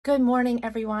Good morning,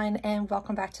 everyone, and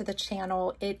welcome back to the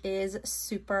channel. It is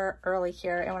super early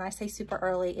here, and when I say super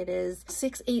early, it is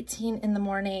 6:18 in the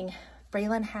morning.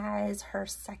 Braelyn has her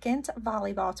second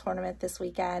volleyball tournament this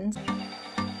weekend.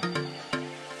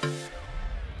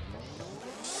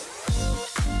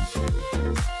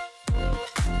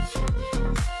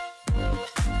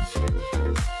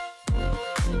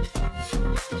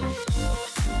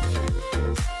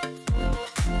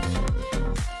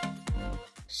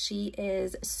 She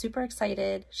is super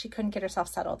excited. She couldn't get herself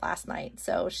settled last night,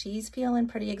 so she's feeling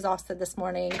pretty exhausted this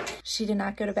morning. She did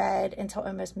not go to bed until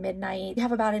almost midnight. We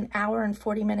have about an hour and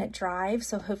 40-minute drive,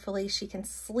 so hopefully she can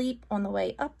sleep on the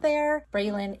way up there.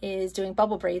 Braelyn is doing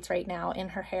bubble braids right now in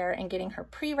her hair and getting her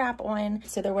pre-wrap on.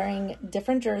 So they're wearing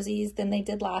different jerseys than they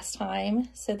did last time.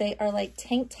 So they are like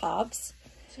tank tops.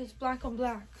 So it's black on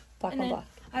black. Black on black.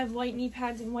 I have white knee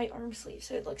pads and white arm sleeves,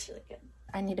 so it looks really good.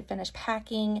 I need to finish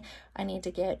packing. I need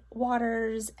to get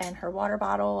waters and her water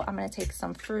bottle. I'm gonna take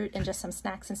some fruit and just some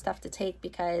snacks and stuff to take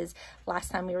because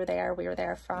last time we were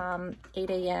there from 8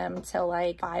 a.m. till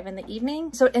like 5 in the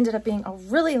evening. So it ended up being a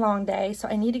really long day. So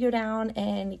I need to go down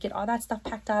and get all that stuff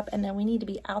packed up, and then we need to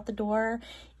be out the door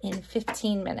in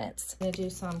 15 minutes. I'm gonna do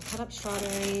some cut up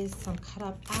strawberries, some cut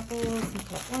up apples, some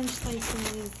cut up orange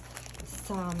slices,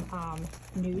 some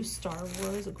new Star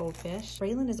Wars goldfish.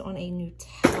 Braelyn is on a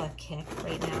Nutella kick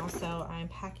right now, so I'm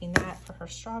packing that for her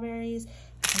strawberries,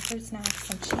 some fruit snacks,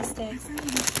 some cheese sticks,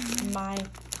 my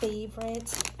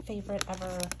favorite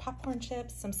ever popcorn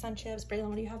chips, some sun chips. Braelyn,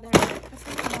 what do you have there?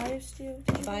 BioSteel,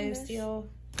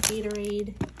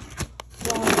 Gatorade,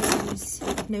 flowers.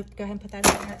 Nope, go ahead and put that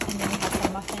in there. And then we have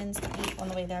some muffins to eat on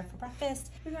the way there for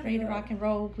breakfast. Ready to rock and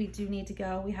roll. We do need to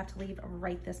go. We have to leave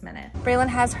right this minute. Braelyn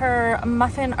has her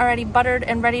muffin already buttered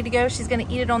and ready to go. She's gonna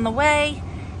eat it on the way,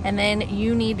 and then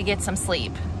you need to get some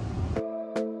sleep.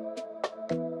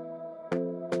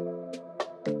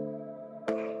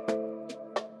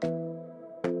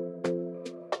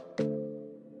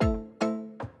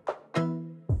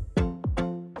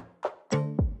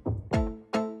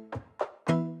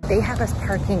 They have us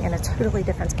parking in a totally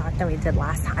different spot than we did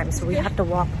last time, so we have to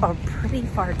walk a pretty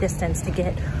far distance to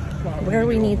get where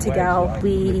we need to go.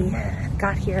 We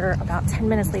got here about 10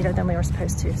 minutes later than we were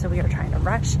supposed to, so we are trying to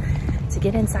rush to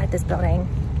get inside this building,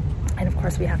 and of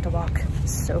course we have to walk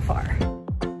so far.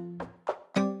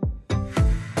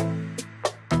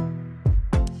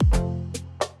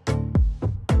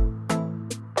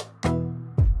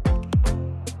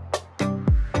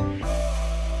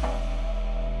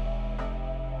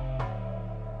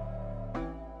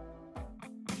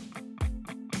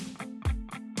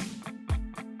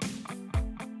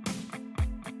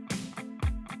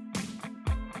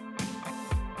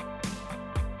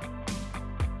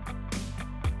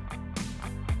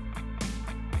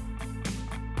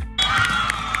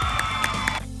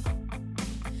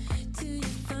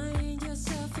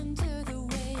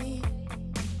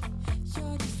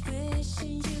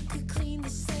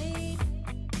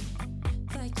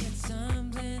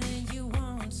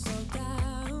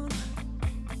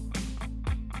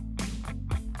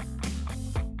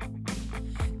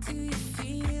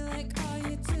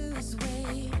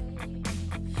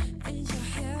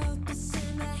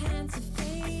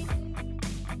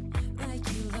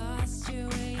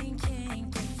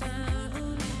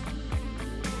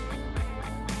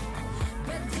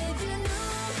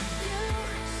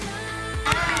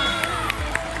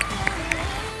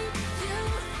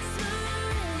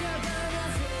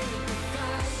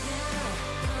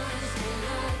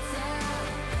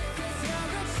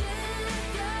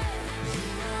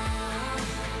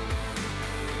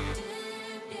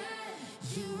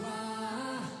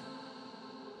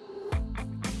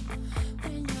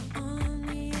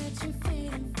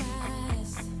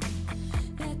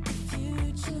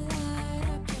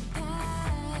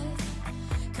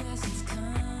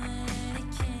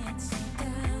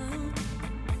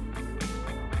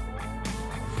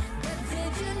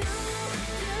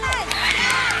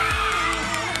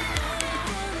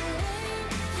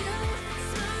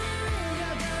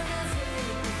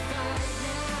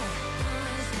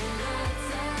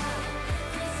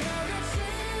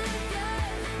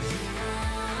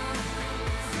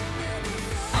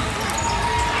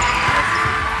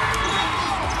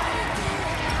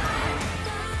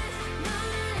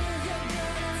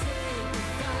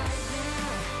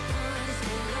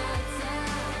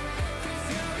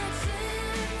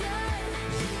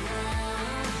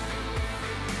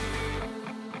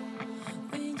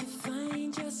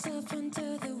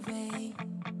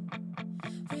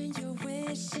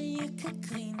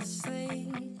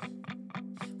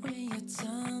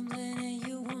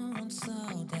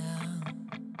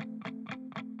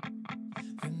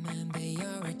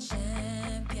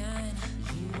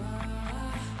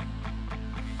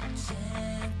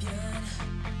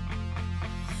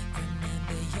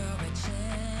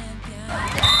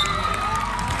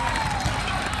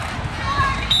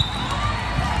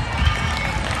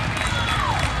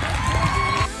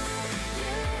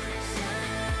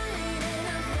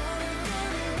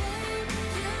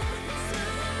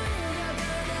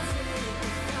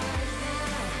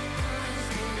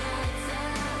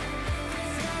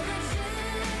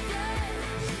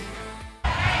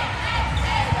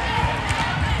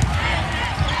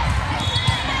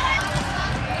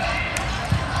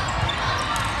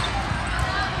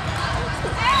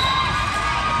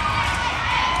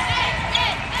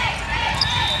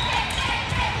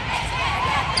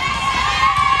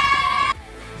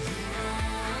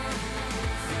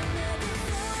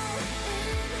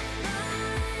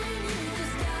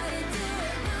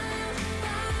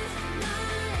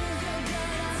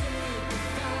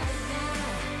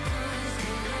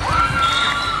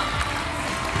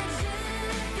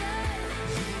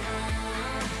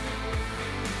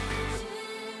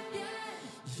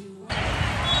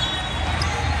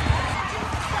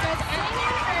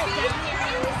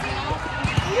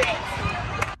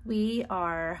 We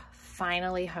are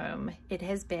finally home. It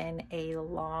has been a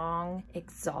long,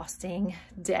 exhausting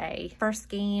day. First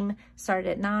game started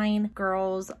at 9.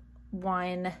 Girls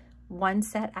won 1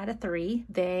 set out of 3.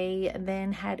 They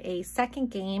then had a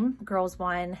second game. Girls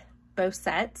won both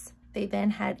sets. They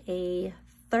then had a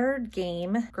third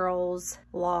game. Girls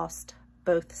lost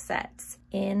both sets.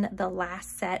 In the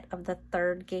last set of the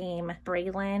third game,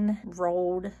 Braelyn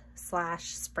rolled /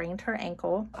 sprained her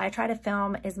ankle. I try to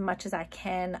film as much as I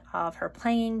can of her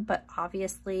playing, but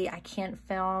obviously I can't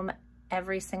film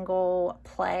every single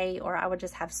play or I would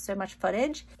just have so much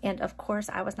footage. And of course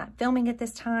I was not filming at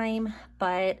this time,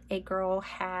 but a girl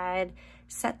had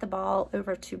set the ball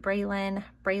over to Braelyn.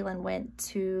 Braelyn went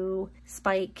to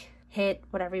spike, hit,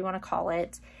 whatever you want to call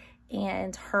it,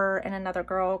 and her and another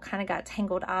girl kind of got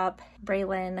tangled up.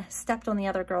 Braelyn stepped on the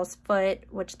other girl's foot,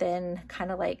 which then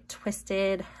kind of like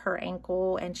twisted her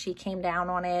ankle and she came down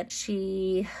on it.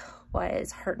 She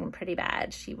was hurting pretty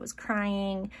bad. She was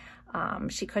crying.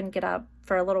 She couldn't get up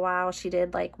for a little while. She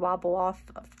did like wobble off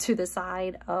to the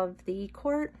side of the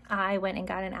court. I went and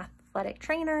got an athletic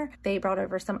trainer. They brought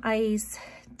over some ice,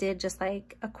 did just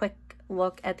like a quick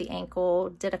look at the ankle,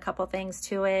 did a couple things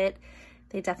to it.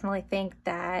 They definitely think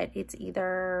that it's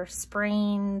either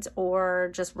sprained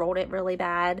or just rolled it really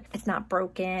bad. It's not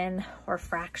broken or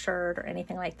fractured or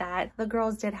anything like that. The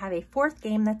girls did have a fourth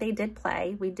game that they did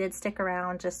play. We did stick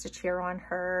around just to cheer on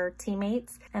her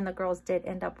teammates, and the girls did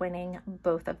end up winning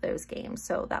both of those games,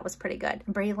 so that was pretty good.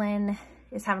 Braelyn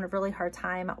is having a really hard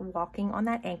time walking on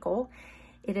that ankle.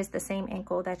 It is the same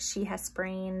ankle that she has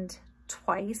sprained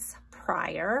twice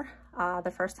prior.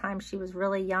 The first time she was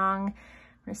really young.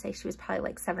 I'm gonna say she was probably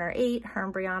like 7 or 8. Her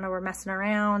and Brianna were messing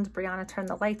around. Brianna turned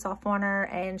the lights off on her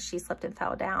and she slipped and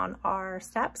fell down our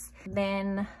steps.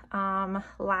 Then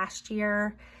last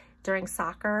year during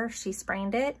soccer, she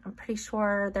sprained it. I'm pretty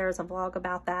sure there's a vlog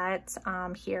about that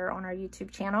here on our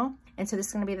YouTube channel. And so this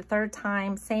is gonna be the third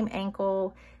time, same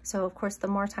ankle. So of course, the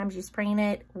more times you sprain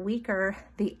it, weaker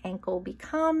the ankle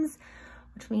becomes,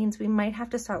 which means we might have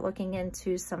to start looking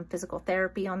into some physical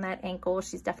therapy on that ankle.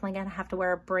 She's definitely gonna have to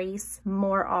wear a brace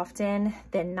more often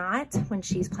than not when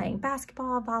she's playing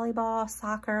basketball, volleyball,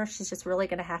 soccer. She's just really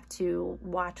gonna have to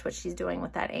watch what she's doing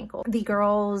with that ankle. The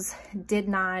girls did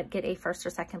not get a first or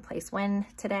second place win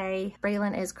today.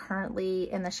 Braelyn is currently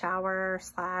in the shower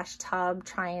 / tub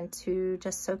trying to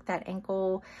just soak that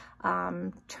ankle,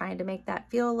 trying to make that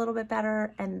feel a little bit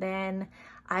better. And then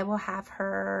I will have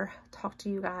her talk to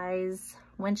you guys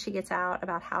when she gets out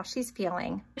about how she's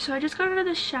feeling. So I just got out of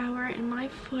the shower and my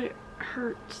foot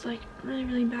hurts like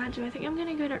really bad, so I think I'm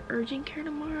gonna go to urgent care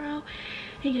tomorrow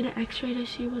and get an x-ray to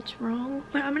see what's wrong.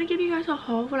 But I'm gonna give you guys a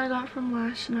haul of what I got from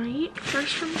last night.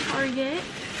 First from Target.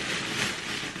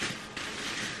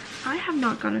 I have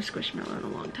not got a Squishmallow in a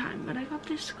long time, but I got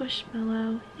this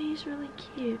Squishmallow. He's really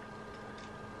cute.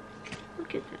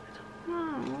 Look at that.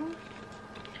 Aww.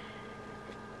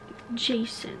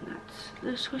 Jason, that's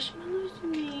the Squishmallow's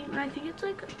name. I think it's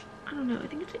like, I don't know, I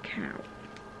think it's a cow.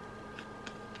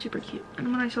 Super cute. And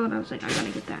when I saw it, I was like, I gotta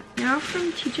get that. Now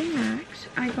from TJ Maxx,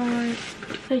 I got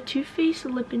the Too Faced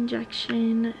lip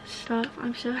injection stuff.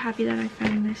 I'm so happy that I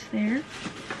found this there.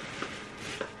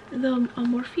 The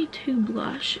Morphe 2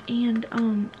 blush, and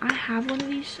I have one of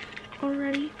these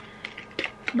already,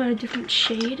 but a different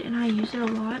shade, and I use it a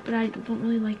lot, but I don't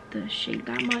really like the shade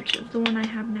that much of the one I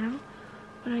have now.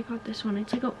 But I got this one.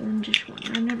 It's like an orangish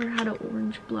one. I've never had an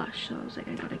orange blush, so I was like,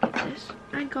 I gotta get this.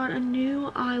 I got a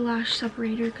new eyelash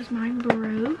separator because mine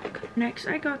broke. Next,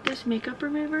 I got this makeup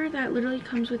remover that literally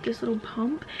comes with this little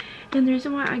pump. And the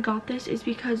reason why I got this is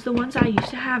because the ones I used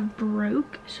to have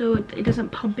broke, so it doesn't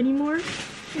pump anymore.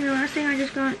 And the last thing, I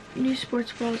just got new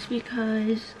sports balls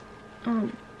because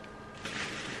I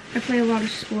play a lot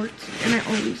of sports and I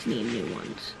always need new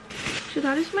ones. So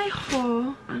that is my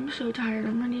haul. I'm so tired.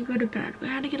 I'm ready to go to bed. I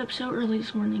had to get up so early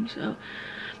this morning, so I'm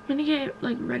gonna get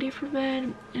like ready for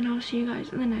bed, and I'll see you guys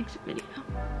in the next video.